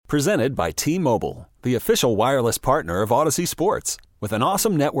Presented by T-Mobile, the official wireless partner of Odyssey Sports. With an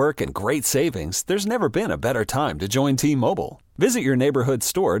awesome network and great savings, there's never been a better time to join T-Mobile. Visit your neighborhood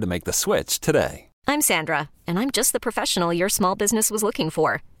store to make the switch today. I'm Sandra, and I'm just the professional your small business was looking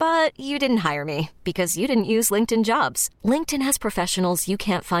for. But you didn't hire me because you didn't use LinkedIn Jobs. LinkedIn has professionals you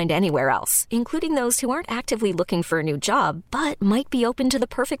can't find anywhere else, including those who aren't actively looking for a new job, but might be open to the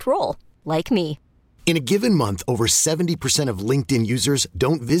perfect role, like me. In a given month, over 70% of LinkedIn users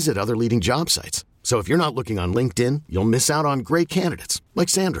don't visit other leading job sites. So if you're not looking on LinkedIn, you'll miss out on great candidates like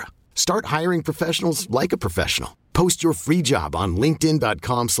Sandra. Start hiring professionals like a professional. Post your free job on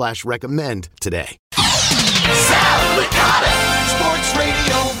linkedin.com/recommend today. Sal Licata, Sports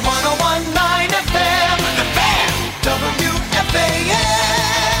Radio 101.9 FM, The Fan,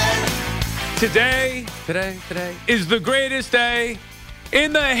 WFAN. Today is the greatest day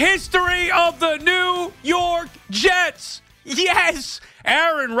in the history of the New York Jets. Yes,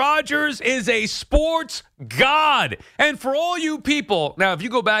 Aaron Rodgers is a sports god. And for all you people, now if you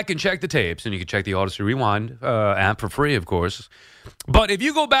go back and check the tapes, and you can check the Odyssey Rewind app for free, of course. But if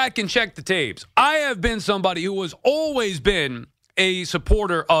you go back and check the tapes, I have been somebody who has always been a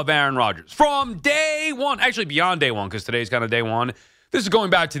supporter of Aaron Rodgers. From day one, actually beyond day one, because today's kind of day one. This is going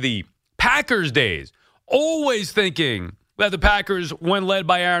back to the Packers days. Always thinking that the Packers, when led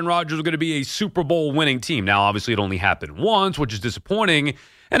by Aaron Rodgers, were going to be a Super Bowl winning team. Now, obviously, it only happened once, which is disappointing.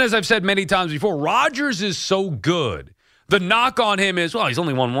 And as I've said many times before, Rodgers is so good. The knock on him is, well, he's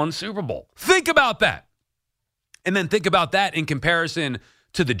only won one Super Bowl. Think about that. And then think about that in comparison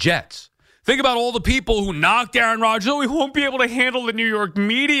to the Jets. Think about all the people who knocked Aaron Rodgers. Oh, he won't be able to handle the New York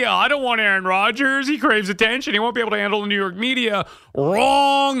media. I don't want Aaron Rodgers. He craves attention. He won't be able to handle the New York media.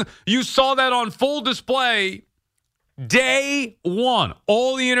 Wrong. You saw that on full display day one.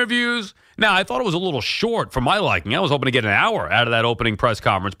 All the interviews. Now, I thought it was a little short for my liking. I was hoping to get an hour out of that opening press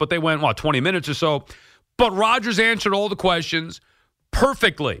conference, but they went, 20 minutes or so. But Rodgers answered all the questions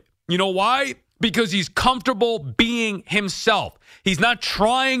perfectly. You know why? Because he's comfortable being himself. He's not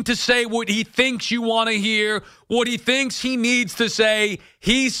trying to say what he thinks you want to hear, what he thinks he needs to say.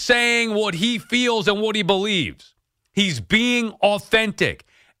 He's saying what he feels and what he believes. He's being authentic.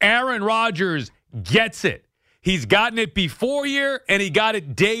 Aaron Rodgers gets it. He's gotten it before here, and he got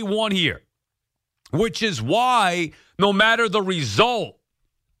it day one here, which is why no matter the result,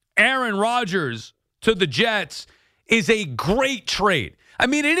 Aaron Rodgers to the Jets is a great trade. I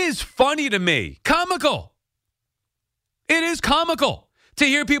mean, it is funny to me. Comical. It is comical to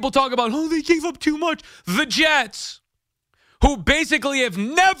hear people talk about, oh, they gave up too much. The Jets, who basically have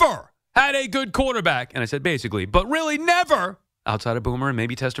never had a good quarterback, and I said basically, but really never, outside of Boomer and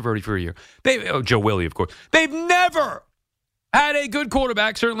maybe Testaverde for a year. Joe Willie, of course. They've never had a good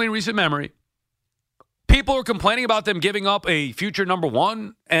quarterback, certainly in recent memory. People are complaining about them giving up a future number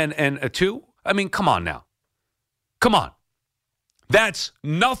one and a two. I mean, come on now. Come on. That's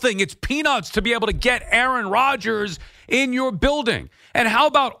nothing. It's peanuts to be able to get Aaron Rodgers in your building. And how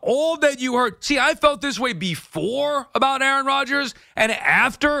about all that you heard? See, I felt this way before about Aaron Rodgers, and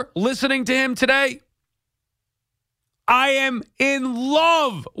after listening to him today, I am in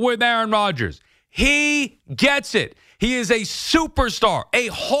love with Aaron Rodgers. He gets it. He is a superstar, a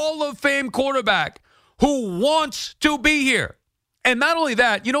Hall of Fame quarterback who wants to be here. And not only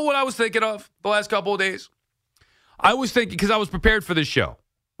that, you know what I was thinking of the last couple of days? I was thinking, because I was prepared for this show,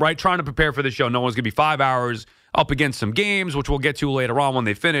 right? Trying to prepare for this show. No one's going to be 5 hours up against some games, which we'll get to later on when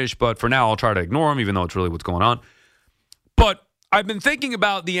they finish. But for now, I'll try to ignore them, even though it's really what's going on. But I've been thinking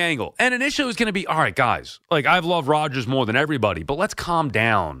about the angle. And initially it was going to be, all right, guys, like I've loved Rodgers more than everybody, but let's calm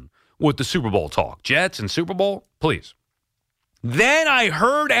down with the Super Bowl talk. Jets and Super Bowl, please. Then I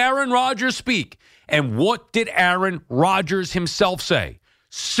heard Aaron Rodgers speak. And what did Aaron Rodgers himself say?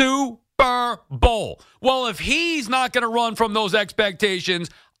 Super Bowl. Well, if he's not going to run from those expectations,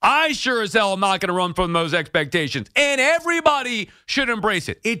 I sure as hell am not going to run from those expectations. And everybody should embrace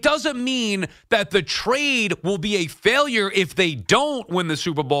it. It doesn't mean that the trade will be a failure if they don't win the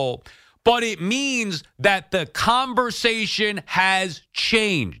Super Bowl, but it means that the conversation has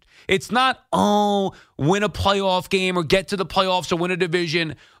changed. It's not, win a playoff game or get to the playoffs or win a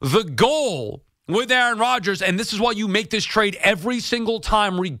division. The goal with Aaron Rodgers, and this is why you make this trade every single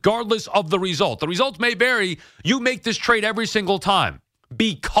time, regardless of the result. The results may vary. You make this trade every single time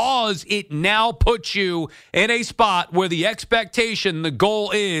because it now puts you in a spot where the expectation, the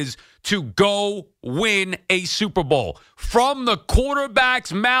goal is to go win a Super Bowl from the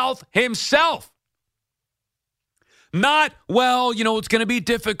quarterback's mouth himself. Not, well, it's going to be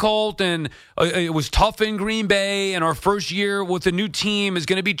difficult and it was tough in Green Bay and our first year with a new team is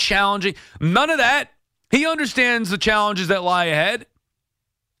going to be challenging. None of that. He understands the challenges that lie ahead.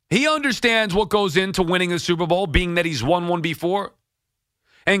 He understands what goes into winning a Super Bowl, being that he's won one before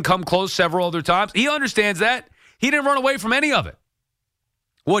and come close several other times. He understands that. He didn't run away from any of it.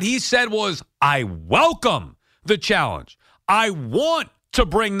 What he said was, I welcome the challenge. I want to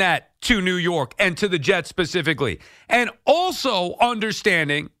bring that to New York and to the Jets specifically. And also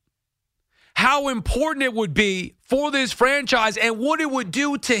understanding how important it would be for this franchise and what it would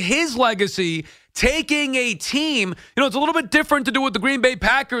do to his legacy, taking a team. It's a little bit different to do with the Green Bay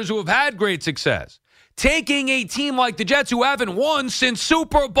Packers, who have had great success. Taking a team like the Jets, who haven't won since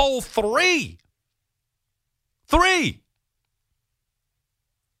Super Bowl III.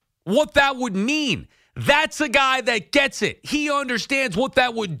 What that would mean. That's a guy that gets it. He understands what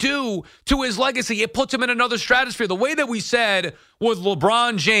that would do to his legacy. It puts him in another stratosphere. The way that we said with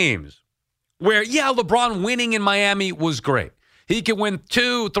LeBron James, where, yeah, LeBron winning in Miami was great. He could win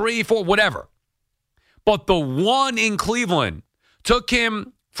 2, 3, 4, whatever. But the one in Cleveland took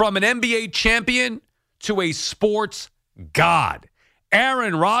him from an NBA champion to a sports god.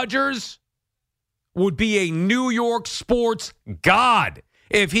 Aaron Rodgers would be a New York sports god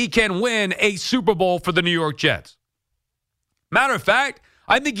if he can win a Super Bowl for the New York Jets. Matter of fact,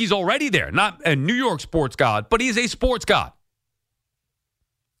 I think he's already there. Not a New York sports god, but he's a sports god.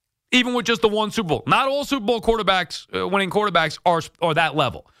 Even with just the one Super Bowl. Not all Super Bowl quarterbacks, winning quarterbacks are that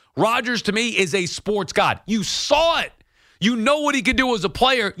level. Rodgers, to me, is a sports god. You saw it. You know what he could do as a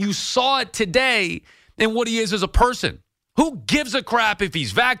player. You saw it today in what he is as a person. Who gives a crap if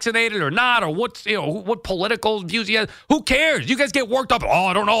he's vaccinated or not, or what political views he has? Who cares? You guys get worked up. Oh,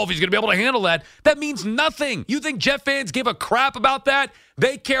 I don't know if he's going to be able to handle that. That means nothing. You think Jet fans give a crap about that?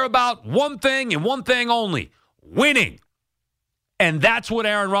 They care about one thing and one thing only: winning. And that's what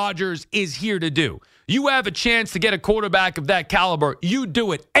Aaron Rodgers is here to do. You have a chance to get a quarterback of that caliber. You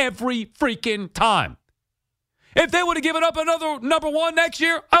do it every freaking time. If they would have given up another number one next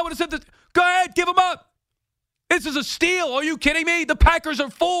year, I would have said, go ahead, give him up. This is a steal. Are you kidding me? The Packers are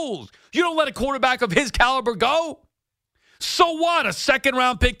fools. You don't let a quarterback of his caliber go. So what? A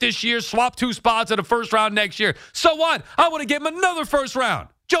second-round pick this year, swap 2 spots at a first round next year. So what? I would have given him another first round.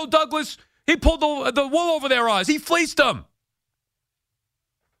 Joe Douglas, he pulled the wool over their eyes. He fleeced them.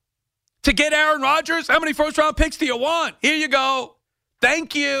 To get Aaron Rodgers, how many first-round picks do you want? Here you go.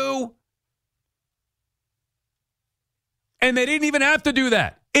 Thank you. And they didn't even have to do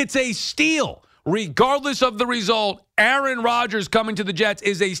that. It's a steal. Regardless of the result, Aaron Rodgers coming to the Jets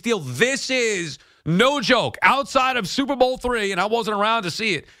is a steal. This is no joke. Outside of Super Bowl III, and I wasn't around to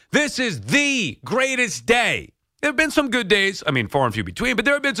see it, this is the greatest day. There have been some good days. I mean, far and few between, but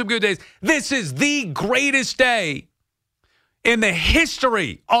there have been some good days. This is the greatest day in the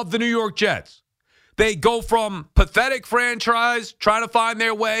history of the New York Jets. They go from pathetic franchise, trying to find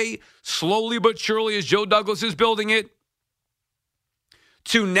their way, slowly but surely as Joe Douglas is building it,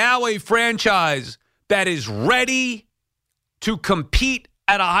 to now a franchise that is ready to compete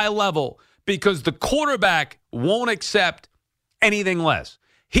at a high level because the quarterback won't accept anything less.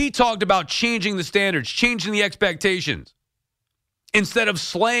 He talked about changing the standards, changing the expectations. Instead of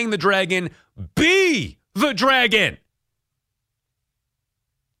slaying the dragon, be the dragon.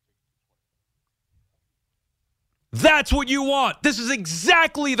 That's what you want. This is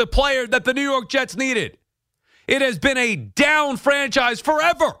exactly the player that the New York Jets needed. It has been a down franchise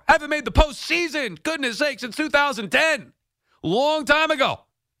forever. Haven't made the postseason, goodness sake, since 2010. Long time ago.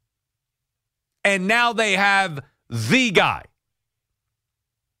 And now they have the guy.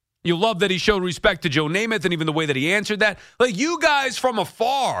 You love that he showed respect to Joe Namath and even the way that he answered that. Like, you guys from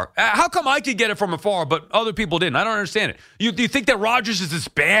afar, how come I could get it from afar, but other people didn't? I don't understand it. You think that Rodgers is this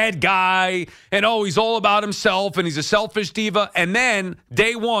bad guy and, he's all about himself and he's a selfish diva? And then,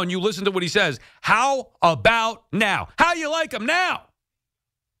 day one, you listen to what he says. How about now? How you like him now?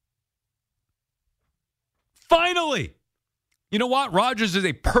 Finally. You know what? Rodgers is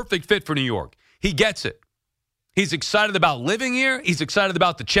a perfect fit for New York. He gets it. He's excited about living here. He's excited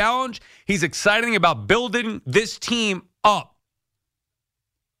about the challenge. He's excited about building this team up.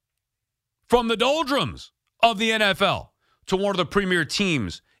 From the doldrums of the NFL to one of the premier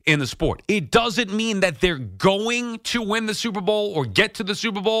teams in the sport. It doesn't mean that they're going to win the Super Bowl or get to the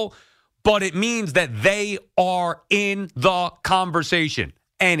Super Bowl, but it means that they are in the conversation.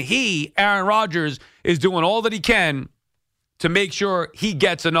 And he, Aaron Rodgers, is doing all that he can to make sure he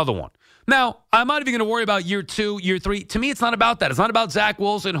gets another one. Now, I'm not even going to worry about year 2, year 3. To me, it's not about that. It's not about Zach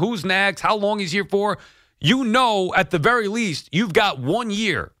Wilson, who's next, how long he's here for. You know, at the very least, you've got 1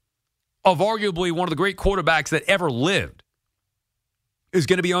 year of arguably one of the great quarterbacks that ever lived is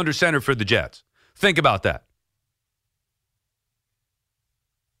going to be under center for the Jets. Think about that.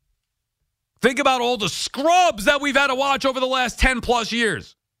 Think about all the scrubs that we've had to watch over the last 10-plus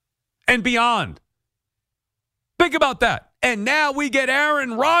years. and beyond. Think about that. And now we get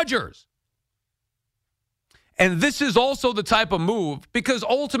Aaron Rodgers. And this is also the type of move, because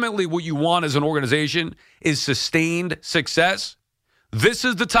ultimately what you want as an organization is sustained success. This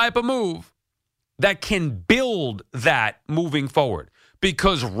is the type of move that can build that moving forward,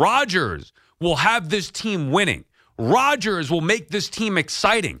 because Rodgers will have this team winning. Rodgers will make this team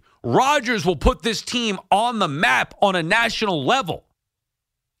exciting. Rodgers will put this team on the map on a national level.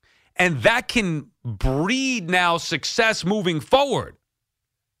 And that can breed now success moving forward,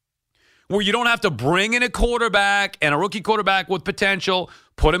 where you don't have to bring in a quarterback and a rookie quarterback with potential,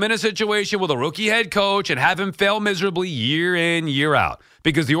 put him in a situation with a rookie head coach and have him fail miserably year in, year out,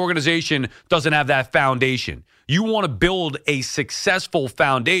 because the organization doesn't have that foundation. You want to build a successful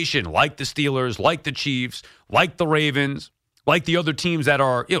foundation like the Steelers, like the Chiefs, like the Ravens, like the other teams that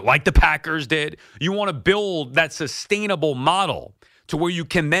are, like the Packers did. You want to build that sustainable model to where you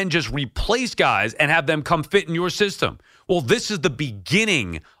can then just replace guys and have them come fit in your system. Well, this is the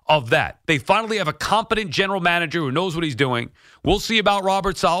beginning of that. They finally have a competent general manager who knows what he's doing. We'll see about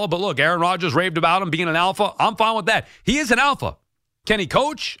Robert Saleh, but look, Aaron Rodgers raved about him being an alpha. I'm fine with that. He is an alpha. Can he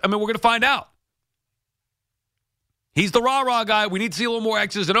coach? I mean, we're going to find out. He's the rah-rah guy. We need to see a little more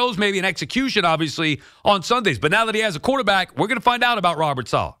X's and O's, maybe an execution, obviously, on Sundays. But now that he has a quarterback, we're going to find out about Robert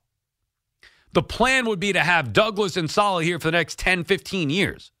Saleh. The plan would be to have Douglas and Saleh here for the next 10, 15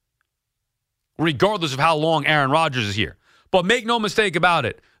 years, regardless of how long Aaron Rodgers is here. But make no mistake about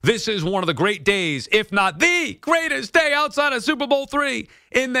it, this is one of the great days, if not the greatest day outside of Super Bowl III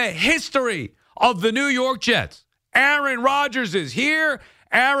in the history of the New York Jets. Aaron Rodgers is here.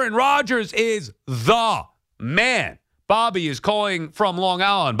 Aaron Rodgers is the man. Bobby is calling from Long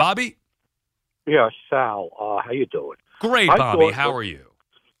Island. Bobby? Yeah, Sal, how you doing? Great, Bobby. How are you?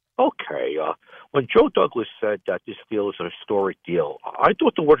 Okay. When Joe Douglas said that this deal is a historic deal, I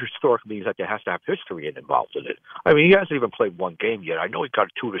thought the word historic means that there has to have history involved in it. I mean, he hasn't even played one game yet. I know he got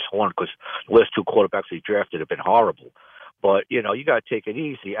to toot his horn because the last two quarterbacks he drafted have been horrible. But, you got to take it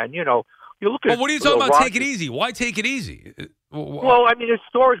easy. And, you look at... Well, what are you talking about, take it easy? Why take it easy? Well, I mean,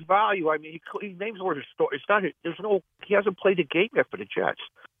 historic value. I mean, he names the word historic. It's not... He hasn't played a game yet for the Jets.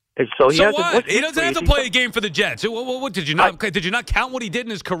 And so what? He doesn't have to play a game for the Jets. What did you not? Did you not count what he did in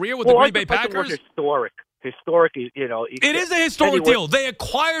his career with the Green Bay Packers? Historic, it is a historic deal. They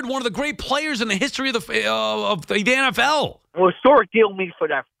acquired one of the great players in the history of the NFL. Well, historic deal means for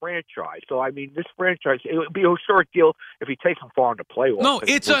that franchise. So I mean, this franchise, it would be a historic deal if he takes them far in the playoffs. No,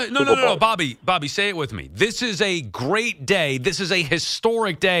 it's no, Bobby, say it with me. This is a great day. This is a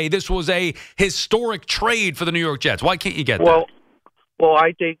historic day. This was a historic trade for the New York Jets. Why can't you get that? Well,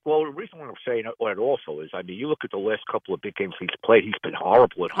 I think, the reason why I'm saying it also is, I mean, you look at the last couple of big games he's played, he's been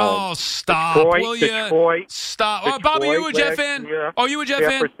horrible at home. Oh, stop. Detroit, will you? Detroit. Stop. Detroit, Bobby, are you a Jet fan? Are you a Jet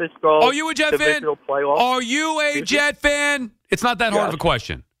fan? Are you a Jet fan? Are you a Jet fan? It's not that hard of a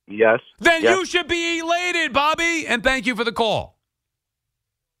question. Yes. Then you should be elated, Bobby, and thank you for the call.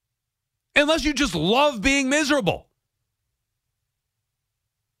 Unless you just love being miserable.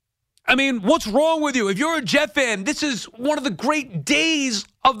 I mean, what's wrong with you? If you're a Jet fan, this is one of the great days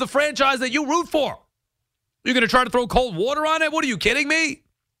of the franchise that you root for. You're going to try to throw cold water on it? What, are you kidding me?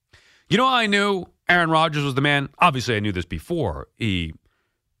 You know how I knew Aaron Rodgers was the man? Obviously, I knew this before he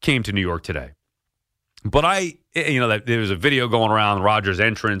came to New York today. But there was a video going around, Rodgers'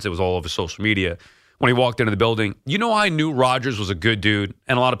 entrance. It was all over social media when he walked into the building. You know how I knew Rodgers was a good dude?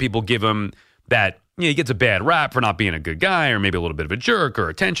 And a lot of people give him that, he gets a bad rap for not being a good guy or maybe a little bit of a jerk or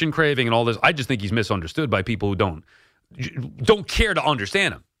attention craving and all this. I just think he's misunderstood by people who don't care to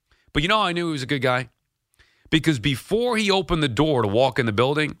understand him. But you know how I knew he was a good guy? Because before he opened the door to walk in the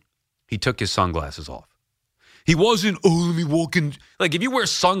building, he took his sunglasses off. He wasn't, let me walk in. Like, if you wear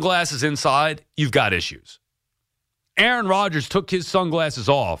sunglasses inside, you've got issues. Aaron Rodgers took his sunglasses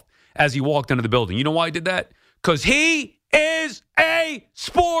off as he walked into the building. You know why he did that? Because he is a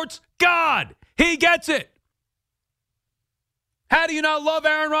sports god. He gets it. How do you not love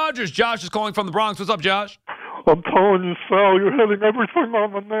Aaron Rodgers? Josh is calling from the Bronx. What's up, Josh? I'm telling you, Sal, you're hitting everything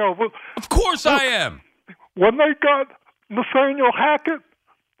on the nail. Of course I am. When they got Nathaniel Hackett,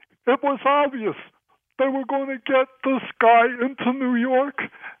 it was obvious they were going to get this guy into New York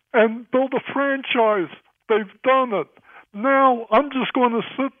and build a franchise. They've done it. Now I'm just going to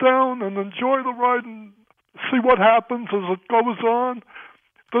sit down and enjoy the ride and see what happens as it goes on.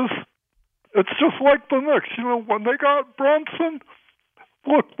 It's just like the Knicks. When they got Brunson,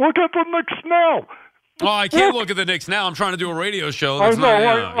 look at the Knicks now. Oh, I can't look at the Knicks now. I'm trying to do a radio show. I know.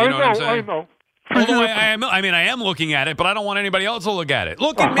 Although I am looking at it, but I don't want anybody else to look at it.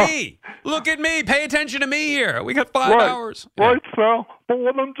 Look at me. Look at me. Pay attention to me here. We got 5 hours. Right, Sal. But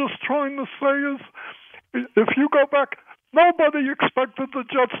what I'm just trying to say is, if you go back, nobody expected the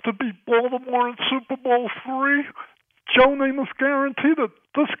Jets to beat Baltimore in Super Bowl III. Joe Namath guaranteed it.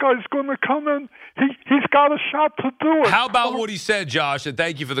 This guy's going to come in. He's got a shot to do it. How about what he said, Josh? And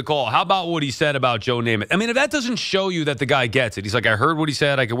thank you for the call. How about what he said about Joe Namath? I mean, if that doesn't show you that the guy gets it, he's like, I heard what he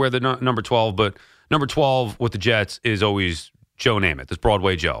said. I could wear the number 12, but number 12 with the Jets is always Joe Namath. It's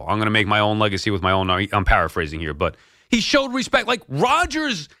Broadway Joe. I'm going to make my own legacy with my own. I'm paraphrasing here, but he showed respect. Like,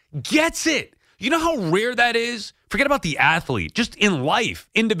 Rodgers gets it. You know how rare that is? Forget about the athlete. Just in life,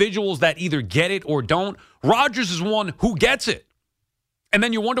 individuals that either get it or don't. Rodgers is one who gets it. And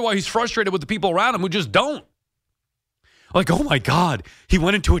then you wonder why he's frustrated with the people around him who just don't. Like, oh my God, he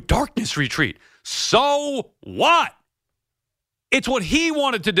went into a darkness retreat. So what? It's what he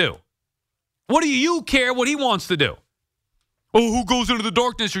wanted to do. What do you care what he wants to do? Oh, who goes into the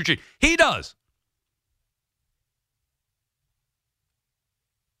darkness retreat? He does.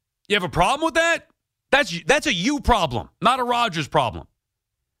 You have a problem with that? That's a you problem, not a Rodgers problem.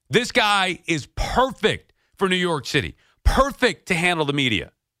 This guy is perfect for New York City. Perfect to handle the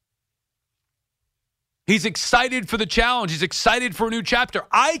media. He's excited for the challenge. He's excited for a new chapter.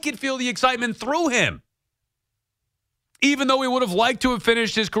 I can feel the excitement through him. Even though he would have liked to have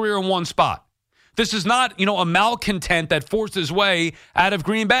finished his career in one spot. This is not, a malcontent that forced his way out of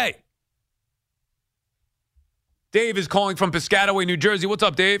Green Bay. Dave is calling from Piscataway, New Jersey. What's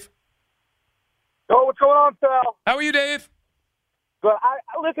up, Dave? Oh, what's going on, Sal? How are you, Dave? Good.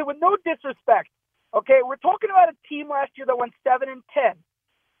 Listen, with no disrespect, okay, we're talking about a team last year that went 7-10.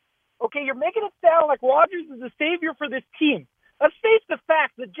 Okay, you're making it sound like Rodgers is the savior for this team. Let's face the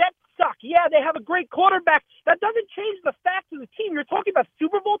facts. The Jets suck. Yeah, they have a great quarterback. That doesn't change the facts of the team. You're talking about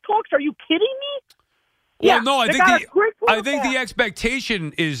Super Bowl talks? Are you kidding me? Well, yeah, no, I think the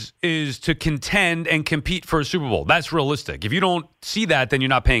expectation is to contend and compete for a Super Bowl. That's realistic. If you don't see that, then you're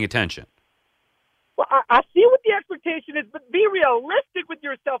not paying attention. Well, I see what the expectation is, but be realistic with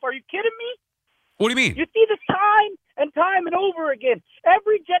yourself. Are you kidding me? What do you mean? You see this time and over again.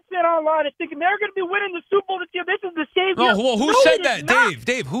 Every Jets fan online is thinking they're going to be winning the Super Bowl this year. This is the savior. No, well, who said that?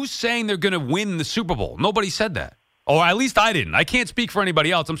 Dave, who's saying they're going to win the Super Bowl? Nobody said that. Or at least I didn't. I can't speak for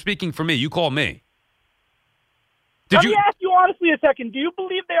anybody else. I'm speaking for me. You call me. Let me ask you honestly a second. Do you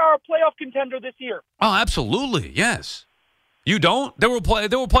believe they are a playoff contender this year? Oh, absolutely. Yes. You don't? They were a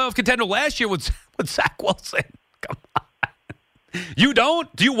playoff contender last year with Zach Wilson. Come on. You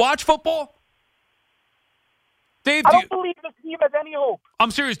don't? Do you watch football? Dave, I don't believe this team has any hope. I'm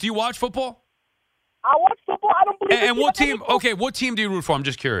serious. Do you watch football? I watch football. I don't believe And what team? Okay, what team do you root for? I'm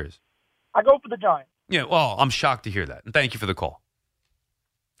just curious. I go for the Giants. Yeah, well, I'm shocked to hear that. And thank you for the call.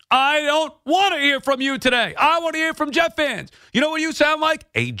 I don't want to hear from you today. I want to hear from Jet fans. You know what you sound like?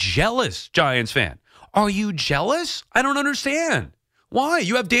 A jealous Giants fan. Are you jealous? I don't understand. Why?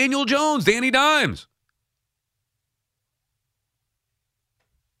 You have Daniel Jones, Danny Dimes.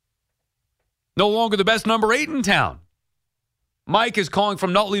 No longer the best number 8 in town. Mike is calling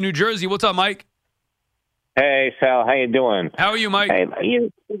from Nutley, New Jersey. What's up, Mike? Hey, Sal. How you doing? How are you, Mike? Hey,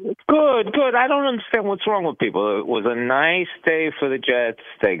 good. I don't understand what's wrong with people. It was a nice day for the Jets.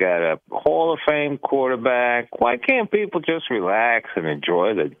 They got a Hall of Fame quarterback. Why can't people just relax and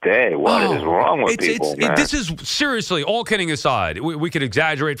enjoy the day? What is wrong with people, man? This is, seriously, all kidding aside, we could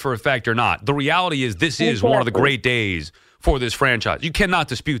exaggerate for effect or not. The reality is this is one of the great days for this franchise. You cannot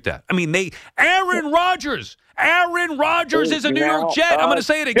dispute that. I mean, Aaron Rodgers is a New York Jet. I'm going to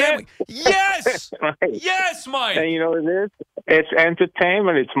say it again. Yes. Right. Yes, Mike. And you know what it is? It's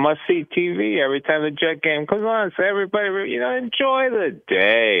entertainment. It's must-see TV every time the Jet game comes on. So everybody, enjoy the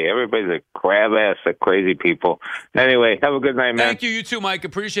day. Everybody's a crab ass, the crazy people. Anyway, have a good night, man. Thank you. You too, Mike.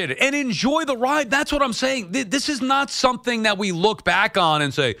 Appreciate it. And enjoy the ride. That's what I'm saying. This is not something that we look back on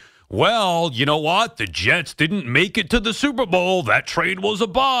and say, well, you know what? The Jets didn't make it to the Super Bowl. That trade was a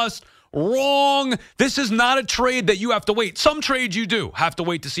bust. Wrong. This is not a trade that you have to wait. Some trades you do have to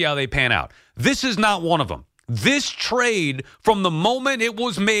wait to see how they pan out. This is not one of them. This trade, from the moment it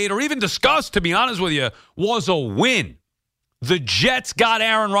was made or even discussed, to be honest with you, was a win. The Jets got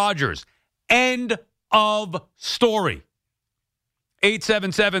Aaron Rodgers. End of story.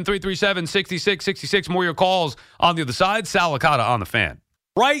 877-337-6666. More of your calls on the other side. Sal Licata on the Fan.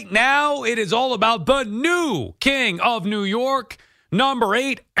 Right now, it is all about the new king of New York, number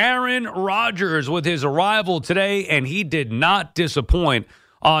 8, Aaron Rodgers, with his arrival today, and he did not disappoint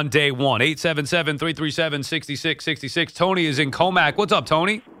on day one. 877-337-6666. Tony is in Comac. What's up,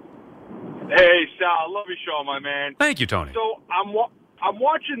 Tony? Hey, Sal. Love your show, my man. Thank you, Tony. So I'm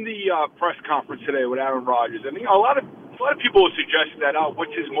watching the press conference today with Aaron Rodgers, and a lot of a lot of people suggest that,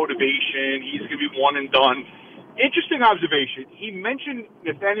 what's his motivation? He's going to be one and done. Interesting observation. He mentioned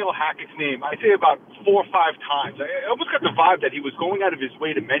Nathaniel Hackett's name, I'd say about 4 or 5 times. I almost got the vibe that he was going out of his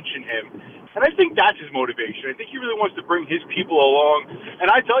way to mention him. And I think that's his motivation. I think he really wants to bring his people along. And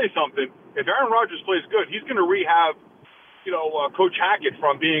I tell you something, if Aaron Rodgers plays good, he's going to rehab, Coach Hackett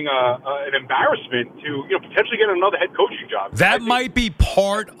from being an embarrassment to, potentially get another head coaching job. That might be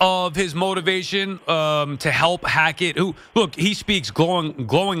part of his motivation to help Hackett, who, look, he speaks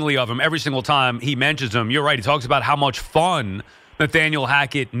glowingly of him every single time he mentions him. You're right. He talks about how much fun Nathaniel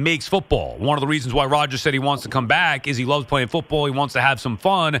Hackett makes football. One of the reasons why Rodgers said he wants to come back is he loves playing football. He wants to have some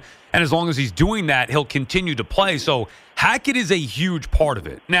fun. And as long as he's doing that, he'll continue to play. So Hackett is a huge part of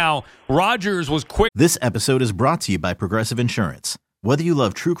it. Now, Rodgers was quick. This episode is brought to you by Progressive Insurance. Whether you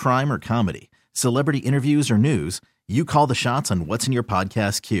love true crime or comedy, celebrity interviews or news, you call the shots on what's in your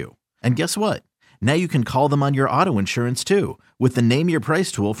podcast queue. And guess what? Now you can call them on your auto insurance too with the Name Your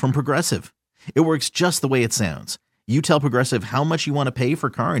Price tool from Progressive. It works just the way it sounds. You tell Progressive how much you want to pay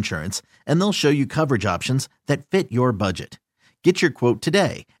for car insurance, and they'll show you coverage options that fit your budget. Get your quote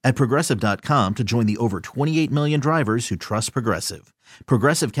today at Progressive.com to join the over 28 million drivers who trust Progressive.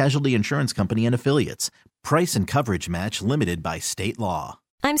 Progressive Casualty Insurance Company and Affiliates. Price and coverage match limited by state law.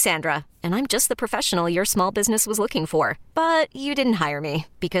 I'm Sandra, and I'm just the professional your small business was looking for. But you didn't hire me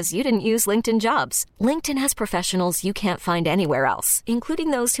because you didn't use LinkedIn Jobs. LinkedIn has professionals you can't find anywhere else,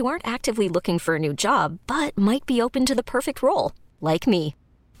 including those who aren't actively looking for a new job, but might be open to the perfect role, like me.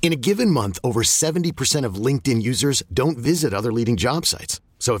 In a given month, over 70% of LinkedIn users don't visit other leading job sites.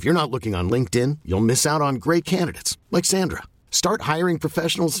 So if you're not looking on LinkedIn, you'll miss out on great candidates like Sandra. Start hiring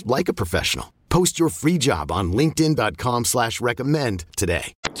professionals like a professional. Post your free job on linkedin.com/recommend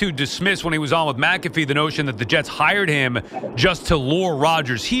today. To dismiss when he was on with McAfee the notion that the Jets hired him just to lure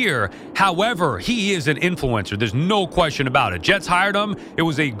Rodgers here. However, he is an influencer. There's no question about it. Jets hired him. It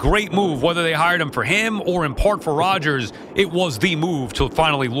was a great move. Whether they hired him for him or in part for Rodgers, it was the move to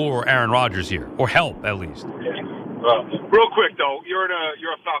finally lure Aaron Rodgers here, or help at least. Real quick though, you're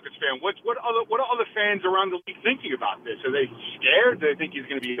a Falcons fan. What are other fans around the league thinking about this? Are they scared? Do they think he's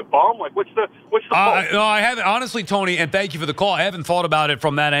going to be a bum? Like, what's the No, I haven't, honestly, Tony, and thank you for the call. I haven't thought about it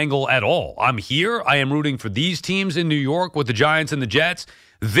from that angle at all. I'm here. I am rooting for these teams in New York with the Giants and the Jets.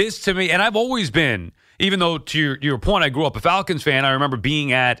 This to me, and I've always been, even though to your point, I grew up a Falcons fan. I remember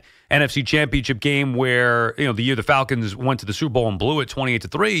being at NFC Championship game where, the year the Falcons went to the Super Bowl and blew it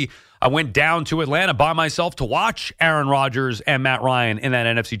 28-3. I went down to Atlanta by myself to watch Aaron Rodgers and Matt Ryan in that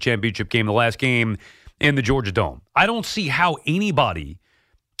NFC Championship game, the last game in the Georgia Dome. I don't see how anybody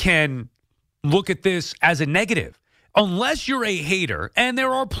can look at this as a negative unless you're a hater, and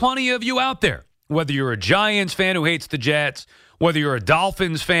there are plenty of you out there, whether you're a Giants fan who hates the Jets, whether you're a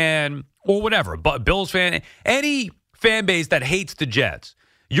Dolphins fan or whatever, but Bills fan, any fan base that hates the Jets.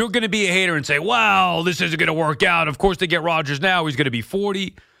 You're going to be a hater and say, wow, this isn't going to work out. Of course, they get Rodgers now. He's going to be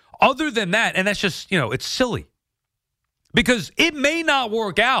 40. Other than that, and that's just, it's silly. Because it may not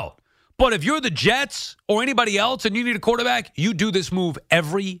work out. But if you're the Jets or anybody else and you need a quarterback, you do this move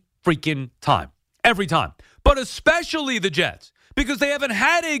every freaking time. Every time. But especially the Jets, because they haven't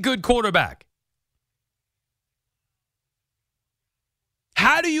had a good quarterback.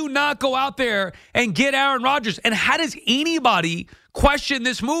 How do you not go out there and get Aaron Rodgers? And how does anybody question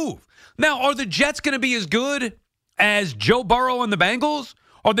this move? Now, are the Jets going to be as good as Joe Burrow and the Bengals?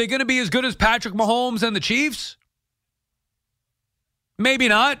 Are they going to be as good as Patrick Mahomes and the Chiefs? Maybe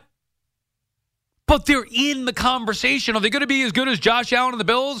not. But they're in the conversation. Are they going to be as good as Josh Allen and the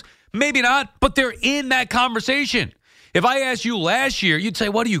Bills? Maybe not, but they're in that conversation. If I asked you last year, you'd say,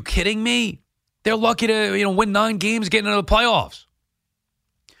 what, are you kidding me? They're lucky to win 9 games, get into the playoffs.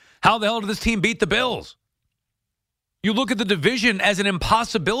 How the hell did this team beat the Bills? You look at the division as an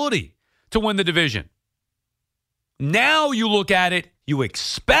impossibility to win the division. Now you look at it, you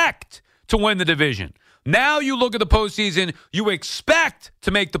expect to win the division. Now you look at the postseason, you expect to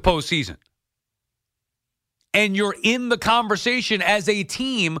make the postseason. And you're in the conversation as a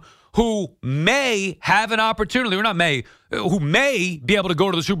team who may have an opportunity, or not may, who may be able to go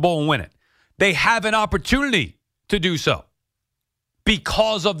to the Super Bowl and win it. They have an opportunity to do so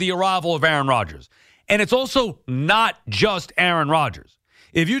because of the arrival of Aaron Rodgers. And it's also not just Aaron Rodgers.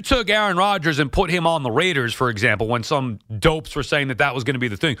 If you took Aaron Rodgers and put him on the Raiders, for example, when some dopes were saying that was going to be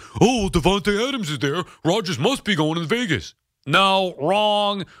the thing. Oh, Devontae Adams is there. Rodgers must be going to Vegas. No,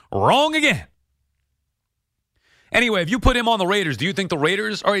 wrong. Wrong again. Anyway, if you put him on the Raiders, do you think the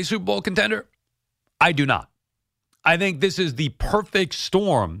Raiders are a Super Bowl contender? I do not. I think this is the perfect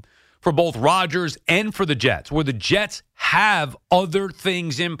storm for both Rodgers and for the Jets, where the Jets have other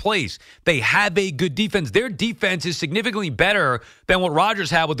things in place. They have a good defense. Their defense is significantly better than what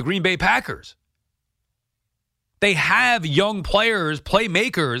Rodgers had with the Green Bay Packers. They have young players,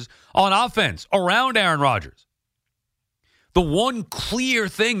 playmakers on offense around Aaron Rodgers. The one clear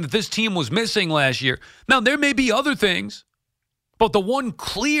thing that this team was missing last year, now there may be other things, but the one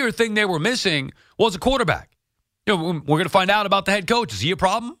clear thing they were missing was a quarterback. You know, we're going to find out about the head coach. Is he a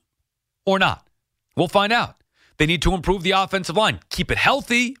problem or not? We'll find out. They need to improve the offensive line, keep it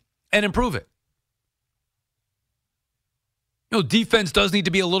healthy, and improve it. You know, defense does need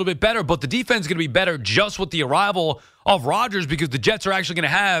to be a little bit better, but the defense is going to be better just with the arrival of Rodgers because the Jets are actually going to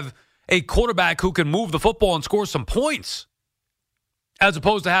have a quarterback who can move the football and score some points, as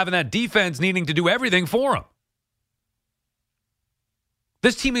opposed to having that defense needing to do everything for him.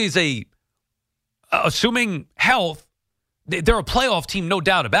 This team is assuming health, they're a playoff team, no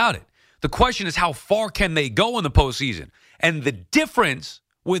doubt about it. The question is, how far can they go in the postseason? And the difference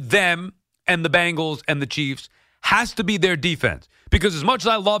with them and the Bengals and the Chiefs has to be their defense. Because as much as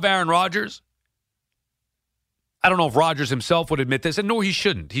I love Aaron Rodgers, I don't know if Rodgers himself would admit this, and nor he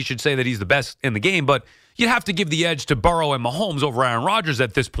shouldn't. He should say that he's the best in the game, but you'd have to give the edge to Burrow and Mahomes over Aaron Rodgers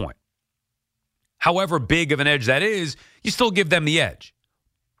at this point. However big of an edge that is, you still give them the edge.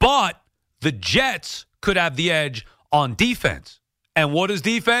 But the Jets could have the edge on defense. And what does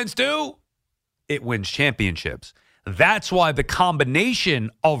defense do? It wins championships. That's why the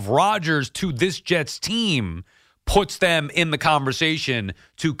combination of Rodgers to this Jets team puts them in the conversation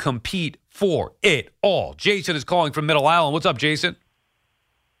to compete for it all. Jason is calling from Middle Island. What's up, Jason?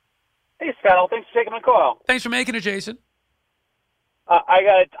 Hey, Scott. Thanks for taking my call. Thanks for making it, Jason.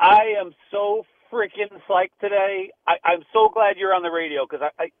 I am so freaking psyched today. I'm so glad you're on the radio because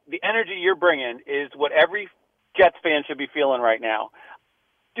the energy you're bringing is what every Jets fan should be feeling right now.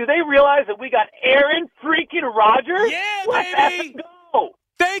 Do they realize that we got Aaron freaking Rodgers? Yeah, Let's baby. go.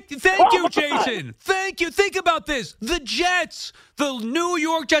 Thank you, Jason. Thank you. Think about this. The Jets, the New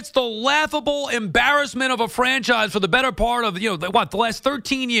York Jets, the laughable embarrassment of a franchise for the better part of, the last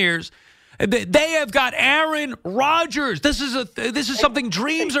 13 years. They have got Aaron Rodgers. This is something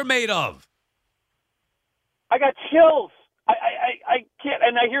dreams are made of. I got chills. I can't,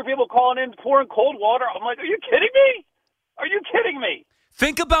 and I hear people calling in pouring cold water. I'm like, are you kidding me? Are you kidding me?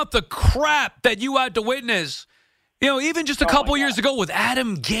 Think about the crap that you had to witness. Even just a couple years ago with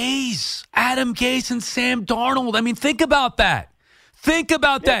Adam Gase and Sam Darnold. I mean, think about that. Think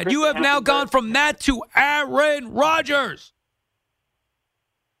about that. You have now gone from that to Aaron Rodgers.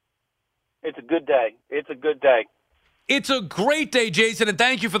 It's a good day. It's a good day. It's a great day, Jason, and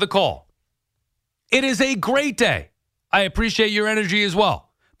thank you for the call. It is a great day. I appreciate your energy as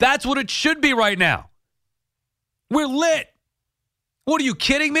well. That's what it should be right now. We're lit. What, are you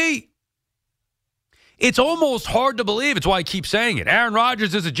kidding me? It's almost hard to believe. It's why I keep saying it. Aaron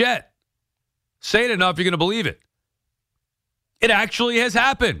Rodgers is a Jet. Say it enough, you're going to believe it. It actually has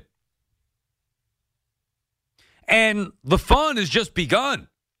happened. And the fun has just begun.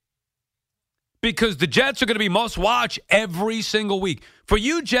 Because the Jets are going to be must-watch every single week. For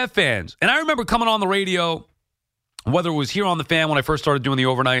you Jet fans, and I remember coming on the radio, whether it was here on The Fan when I first started doing the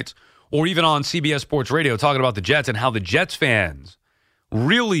overnights, or even on CBS Sports Radio, talking about the Jets and how the Jets fans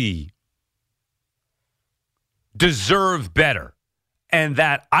really deserve better. And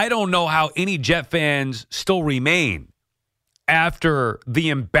that I don't know how any Jet fans still remain after the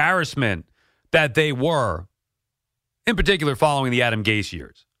embarrassment that they were, in particular following the Adam Gase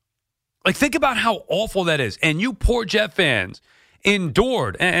years. Like, think about how awful that is. And you poor Jet fans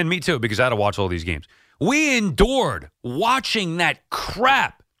endured, and me too, because I had to watch all these games. We endured watching that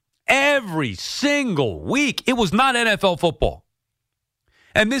crap every single week. It was not NFL football.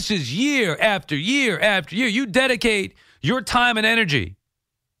 And this is year after year after year. You dedicate your time and energy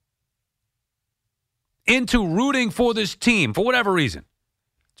into rooting for this team for whatever reason.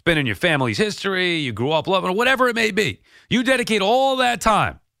 It's been in your family's history. You grew up loving it, whatever it may be. You dedicate all that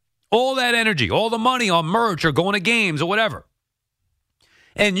time, all that energy, all the money on merch or going to games or whatever.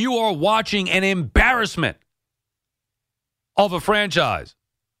 And you are watching an embarrassment of a franchise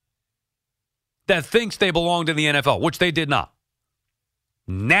that thinks they belonged in the NFL, which they did not.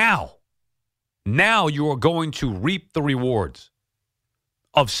 Now you are going to reap the rewards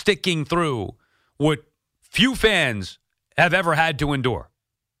of sticking through what few fans have ever had to endure.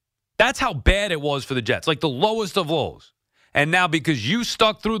 That's how bad it was for the Jets, like the lowest of lows. And now because you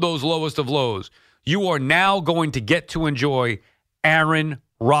stuck through those lowest of lows, you are now going to get to enjoy Aaron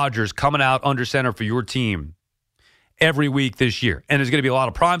Rodgers coming out under center for your team every week this year. And there's going to be a lot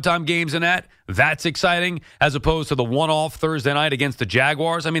of primetime games in that. That's exciting, as opposed to the one-off Thursday night against the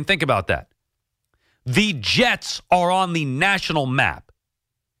Jaguars. I mean, think about that. The Jets are on the national map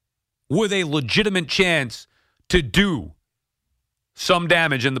with a legitimate chance to do some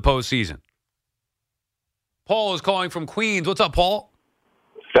damage in the postseason. Paul is calling from Queens. What's up, Paul?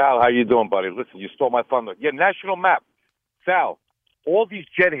 Sal, how you doing, buddy? Listen, you stole my thunder. Yeah, national map. Sal, all these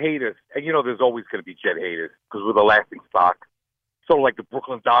Jet haters, and you know there's always going to be Jet haters because we're the laughing stock, sort of like the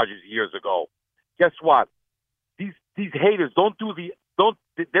Brooklyn Dodgers years ago. Guess what? These haters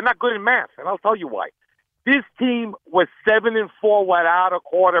they're not good in math, and I'll tell you why. This team was 7-4 without a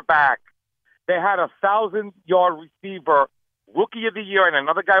quarterback. They had a 1,000-yard receiver, rookie of the year, and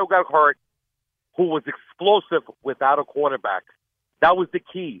another guy who got hurt, who was explosive without a quarterback. That was the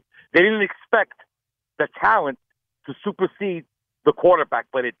key. They didn't expect the talent to supersede the quarterback,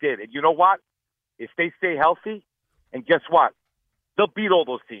 but it did. And you know what? If they stay healthy, and guess what? They'll beat all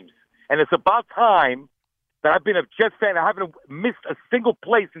those teams. And it's about time that I've been a Jets fan. I haven't missed a single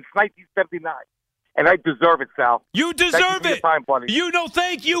play since 1979. And I deserve it, Sal. You deserve it. Time, buddy.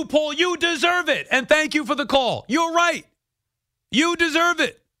 Thank you, Paul. You deserve it. And thank you for the call. You're right. You deserve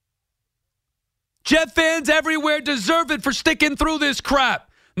it. Jet fans everywhere deserve it for sticking through this crap.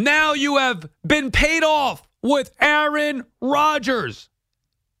 Now you have been paid off with Aaron Rodgers.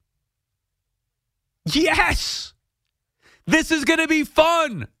 Yes. This is going to be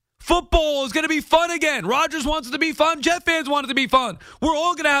fun. Football is going to be fun again. Rodgers wants it to be fun. Jet fans want it to be fun. We're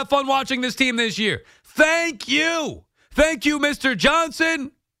all going to have fun watching this team this year. Thank you. Thank you, Mr.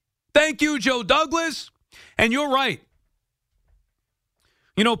 Johnson. Thank you, Joe Douglas. And you're right.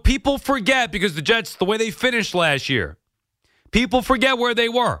 You know, people forget because the Jets, the way they finished last year, people forget where they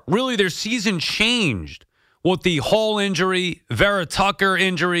were. Really, their season changed with the Hall injury, Vera Tucker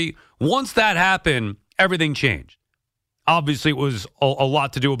injury. Once that happened, everything changed. Obviously, it was a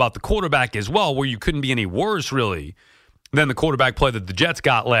lot to do about the quarterback as well, where you couldn't be any worse, really, than the quarterback play that the Jets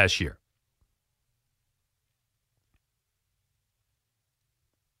got last year.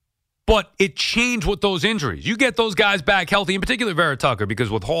 But it changed with those injuries. You get those guys back healthy, in particular Vera Tucker, because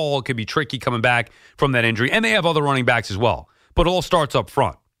with Hall, it could be tricky coming back from that injury. And they have other running backs as well. But it all starts up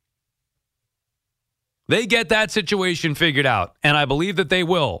front. They get that situation figured out, and I believe that they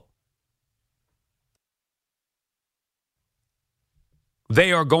will.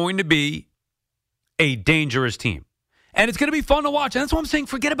 They are going to be a dangerous team. And it's going to be fun to watch. And that's what I'm saying.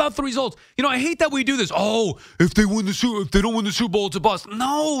 Forget about the results. You know, I hate that we do this. Oh, if they don't win the Super Bowl, it's a bust.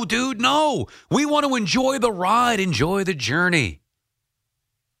 No, dude, no. We want to enjoy the ride, enjoy the journey.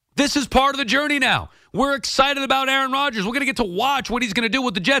 This is part of the journey now. We're excited about Aaron Rodgers. We're going to get to watch what he's going to do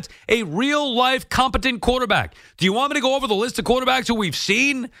with the Jets. A real-life, competent quarterback. Do you want me to go over the list of quarterbacks who we've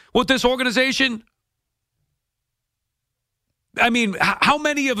seen with this organization? I mean, how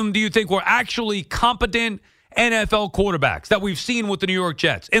many of them do you think were actually competent NFL quarterbacks that we've seen with the New York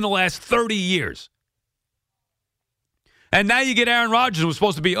Jets in the last 30 years? And now you get Aaron Rodgers, who's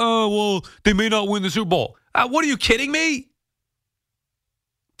supposed to be, they may not win the Super Bowl. What, are you kidding me?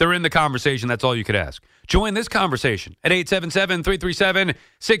 They're in the conversation. That's all you could ask. Join this conversation at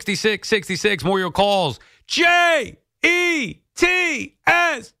 877-337-6666. More of your calls. J-E-T-S.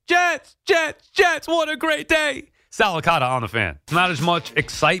 Jets, Jets, Jets. What a great day. Salicata on the Fan. Not as much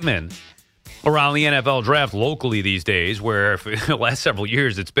excitement around the NFL draft locally these days, where for the last several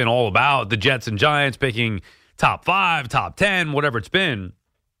years it's been all about the Jets and Giants picking top 5, top 10, whatever it's been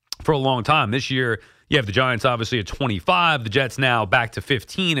for a long time. This year, you have the Giants obviously at 25, the Jets now back to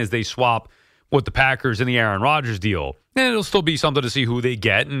 15 as they swap with the Packers in the Aaron Rodgers deal. And it'll still be something to see who they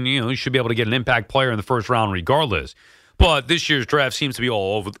get, and you should be able to get an impact player in the first round regardless. But this year's draft seems to be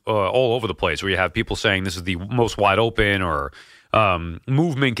all over the place, where you have people saying this is the most wide open, or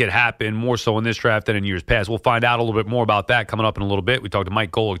movement could happen more so in this draft than in years past. We'll find out a little bit more about that coming up in a little bit. We talked to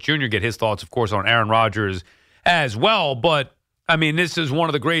Mike Golick Jr., get his thoughts, of course, on Aaron Rodgers as well. But, I mean, this is one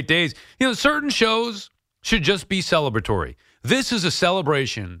of the great days. You know, certain shows should just be celebratory. This is a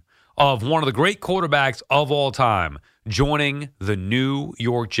celebration of one of the great quarterbacks of all time joining the New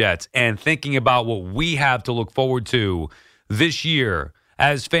York Jets and thinking about what we have to look forward to this year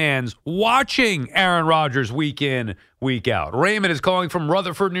as fans watching Aaron Rodgers week in, week out. Raymond is calling from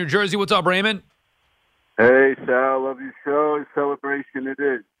Rutherford, New Jersey. What's up, Raymond? Hey, Sal. Love your show. Celebration it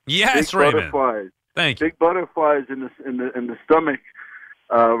is. Yes, Big Raymond. Butterflies. Thank you. Big butterflies in the stomach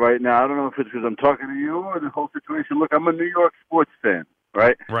right now. I don't know if it's because I'm talking to you or the whole situation. Look, I'm a New York sports fan,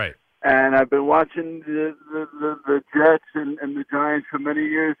 right? Right. And I've been watching the Jets and the Giants for many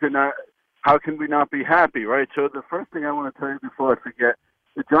years, and how can we not be happy, right? So the first thing I want to tell you before I forget,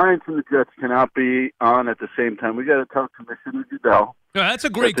 The Giants and the Jets cannot be on at the same time. We got to tell Commissioner Goodell. No, that's a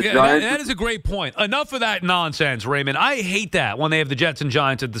great. That is a great point. Enough of that nonsense, Raymond. I hate that when they have the Jets and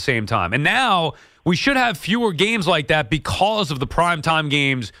Giants at the same time. And now we should have fewer games like that because of the primetime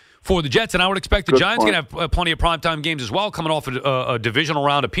games for the Jets. And I would expect the Giants can have plenty of primetime games as well, coming off a divisional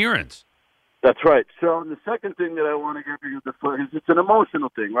round appearance. That's right. So the second thing that I want to get you is it's an emotional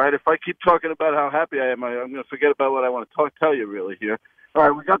thing, right? If I keep talking about how happy I am, I'm going to forget about what I want to tell you really here. All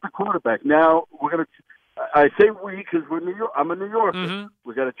right, we got the quarterback. Now we're going to. I say we because we're New York. I'm a New Yorker. Mm-hmm.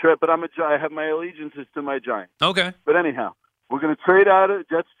 We got a trip, but I have my allegiances to my Giants. Okay. But anyhow, we're going to trade out of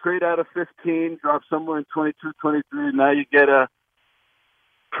Jets. Trade out of 15, drop somewhere in 22, 23. Now you get a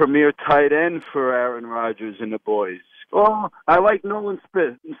premier tight end for Aaron Rodgers and the boys. Oh, I like Nolan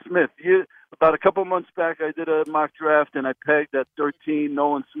Smith. About a couple months back, I did a mock draft and I pegged at 13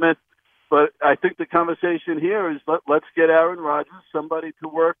 Nolan Smith. But I think the conversation here is let's get Aaron Rodgers, somebody to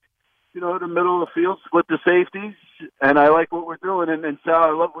work, the middle of the field, split the safeties, and I like what we're doing. And Sal,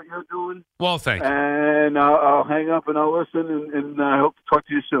 I love what you're doing. Well, thank you. And I'll hang up and I'll listen, and I hope to talk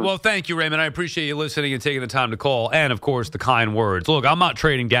to you soon. Well, thank you, Raymond. I appreciate you listening and taking the time to call, and, of course, the kind words. Look, I'm not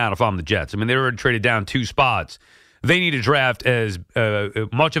trading down if I'm the Jets. I mean, they already traded down 2 spots. They need to draft as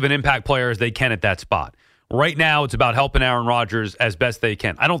much of an impact player as they can at that spot. Right now, it's about helping Aaron Rodgers as best they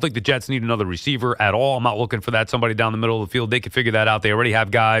can. I don't think the Jets need another receiver at all. I'm not looking for that somebody down the middle of the field. They can figure that out. They already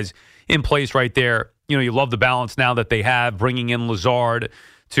have guys in place right there. You love the balance now that they have, bringing in Lazard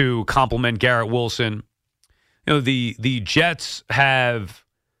to complement Garrett Wilson. The Jets have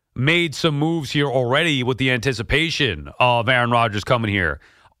made some moves here already with the anticipation of Aaron Rodgers coming here.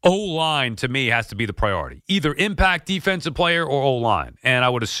 O-line, to me, has to be the priority. Either impact defensive player or O-line. And I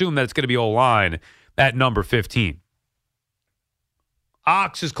would assume that it's going to be O-line at number 15.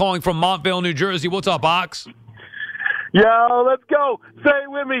 Ox is calling from Montvale, New Jersey. What's up, Ox? Yo, let's go. Say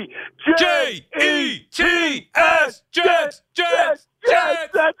it with me. J-E-T-S. Jets. Jets.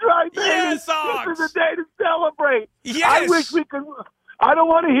 That's right, baby. Yes, Ox. This is the day to celebrate. Yes. I wish we could. I don't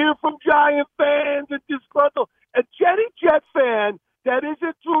want to hear from Giant fans and disgruntled. A Jet fan that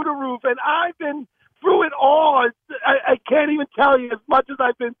isn't through the roof, and I've been through it all. I can't even tell you as much as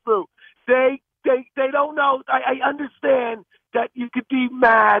I've been through. They don't know. I understand that you could be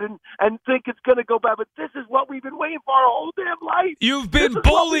mad and think it's going to go bad, but this is what we've been waiting for our whole damn life. You've been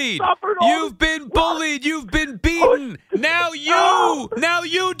bullied. You've been bullied. You've been beaten. Now you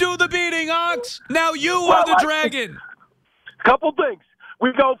do the beating, Ox. Now you are the dragon. Couple things.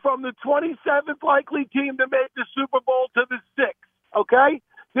 We go from the 27th likely team to make the Super Bowl to the 6th, okay?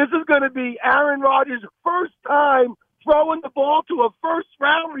 This is going to be Aaron Rodgers' first time throwing the ball to a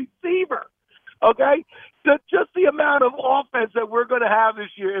first-round receiver, okay? Just the amount of offense that we're going to have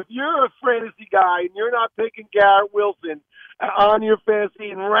this year. If you're a fantasy guy and you're not picking Garrett Wilson on your fantasy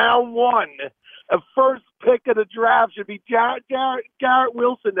in round 1, a first pick of the draft should be Garrett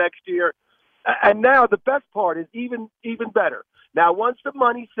Wilson next year. And now the best part is even better. Now, once the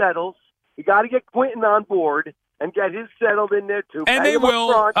money settles, you got to get Quentin on board and get his settled in there too. And they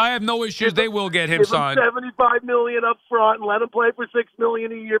will. I have no issues. They will get him signed. Give him $75 million up front and let him play for $6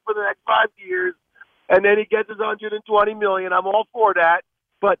 million a year for the next 5 years. And then he gets his $120 million. I'm all for that.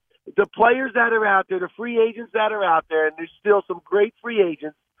 But the players that are out there, the free agents that are out there, and there's still some great free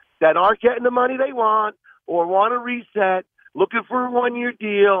agents that aren't getting the money they want or want to reset, looking for a 1-year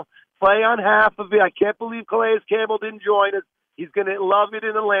deal, play on half of it. I can't believe Calais Campbell didn't join us. He's going to love it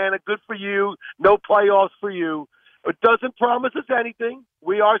in Atlanta. Good for you. No playoffs for you. It doesn't promise us anything.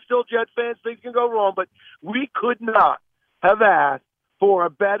 We are still Jet fans. Things can go wrong. But we could not have asked for a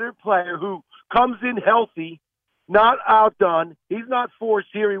better player who comes in healthy, not outdone. He's not forced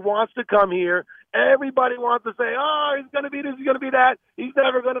here. He wants to come here. Everybody wants to say, oh, he's going to be this, he's going to be that. He's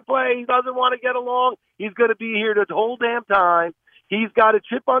never going to play. He doesn't want to get along. He's going to be here the whole damn time. He's got a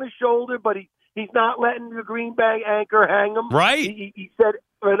chip on his shoulder, but he's not letting the Green Bay anchor hang him. Right. He said,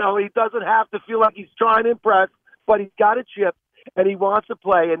 he doesn't have to feel like he's trying to impress, but he's got a chip, and he wants to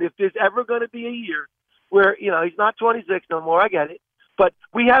play. And if there's ever going to be a year where, he's not 26 no more, I get it. But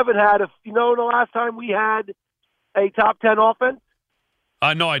we haven't had the last time we had a top 10 offense?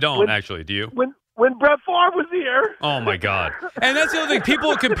 No, I don't, actually. Do you? When Brett Favre was here. Oh, my God. And that's the other thing.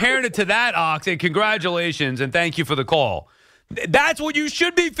 People are comparing it to that, Ox, and congratulations, and thank you for the call. That's what you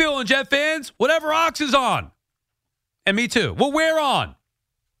should be feeling, Jet fans. Whatever Ox is on. And me too. Well, we're on.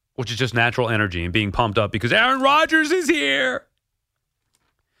 Which is just natural energy and being pumped up because Aaron Rodgers is here.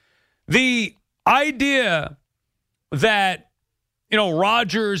 The idea that,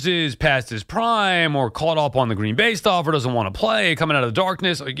 Rodgers is past his prime or caught up on the Green Bay stuff or doesn't want to play, coming out of the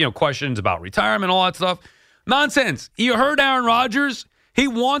darkness, questions about retirement, all that stuff. Nonsense. You heard Aaron Rodgers. He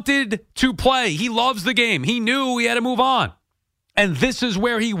wanted to play. He loves the game. He knew he had to move on. And this is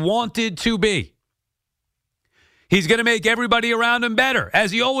where he wanted to be. He's going to make everybody around him better,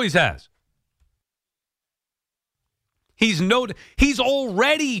 as he always has. He's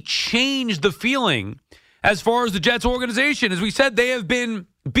already changed the feeling as far as the Jets organization. As we said, they have been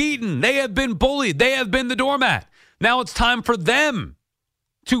beaten. They have been bullied. They have been the doormat. Now it's time for them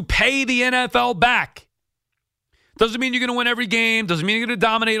to pay the NFL back. Doesn't mean you're going to win every game. Doesn't mean you're going to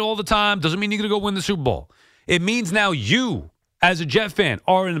dominate all the time. Doesn't mean you're going to go win the Super Bowl. It means now you, as a Jet fan,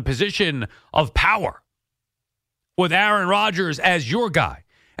 are in a position of power with Aaron Rodgers as your guy.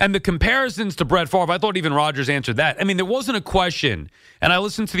 And the comparisons to Brett Favre, I thought even Rodgers answered that. I mean, there wasn't a question. And I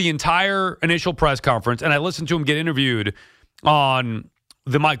listened to the entire initial press conference, and I listened to him get interviewed on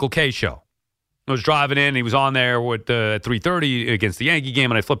the Michael Kay show. I was driving in. He was on there with 3:30 against the Yankee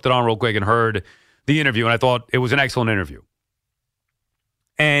game, and I flipped it on real quick and heard the interview, and I thought it was an excellent interview.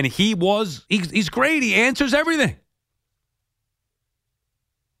 And he's great. He answers everything.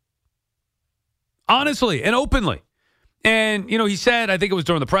 Honestly and openly. And, he said, I think it was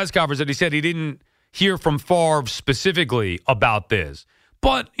during the press conference, that he said he didn't hear from Favre specifically about this.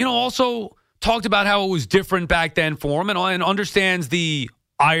 But, also talked about how it was different back then for him and understands the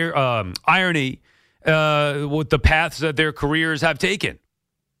irony with the paths that their careers have taken.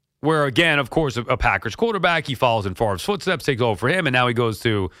 Where, again, of course, a Packers quarterback, he follows in Favre's footsteps, takes over for him, and now he goes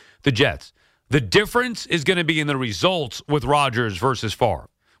to the Jets. The difference is going to be in the results with Rodgers versus Favre,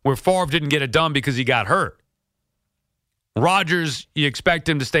 where Favre didn't get it done because he got hurt. Rodgers, you expect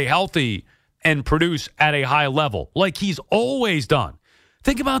him to stay healthy and produce at a high level, like he's always done.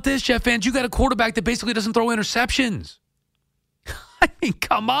 Think about this, Jet fans. You got a quarterback that basically doesn't throw interceptions. I mean,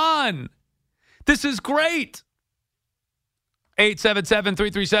 come on. This is great.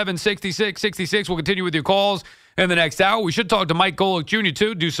 877-337-6666. We'll continue with your calls in the next hour. We should talk to Mike Golick Jr.,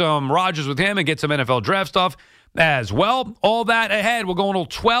 too, do some Rodgers with him and get some NFL draft stuff as well. All that ahead. We'll go until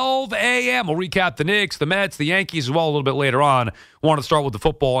 12 a.m. We'll recap the Knicks, the Mets, the Yankees as well a little bit later on. Want to start with the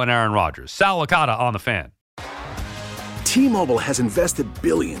football and Aaron Rodgers. Sal Licata on the Fan. T-Mobile has invested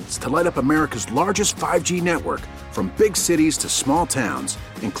billions to light up America's largest 5G network, from big cities to small towns,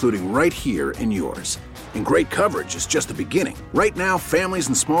 including right here in yours. And great coverage is just the beginning. Right now, families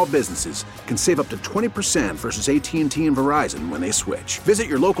and small businesses can save up to 20% versus AT&T and Verizon when they switch. Visit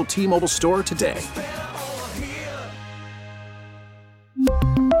your local T-Mobile store today.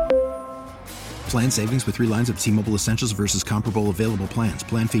 Plan savings with 3 lines of T-Mobile Essentials versus comparable available plans.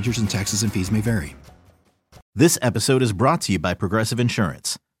 Plan features and taxes and fees may vary. This episode is brought to you by Progressive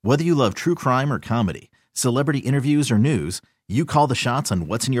Insurance. Whether you love true crime or comedy, celebrity interviews or news, you call the shots on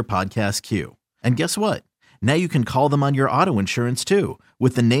what's in your podcast queue. And guess what? Now you can call them on your auto insurance too,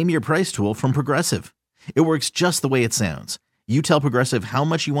 with the Name Your Price tool from Progressive. It works just the way it sounds. You tell Progressive how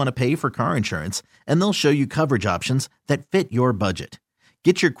much you want to pay for car insurance, and they'll show you coverage options that fit your budget.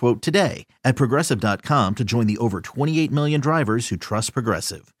 Get your quote today at Progressive.com to join the over 28 million drivers who trust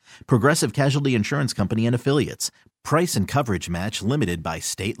Progressive. Progressive Casualty Insurance Company and Affiliates. Price and coverage match limited by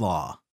state law.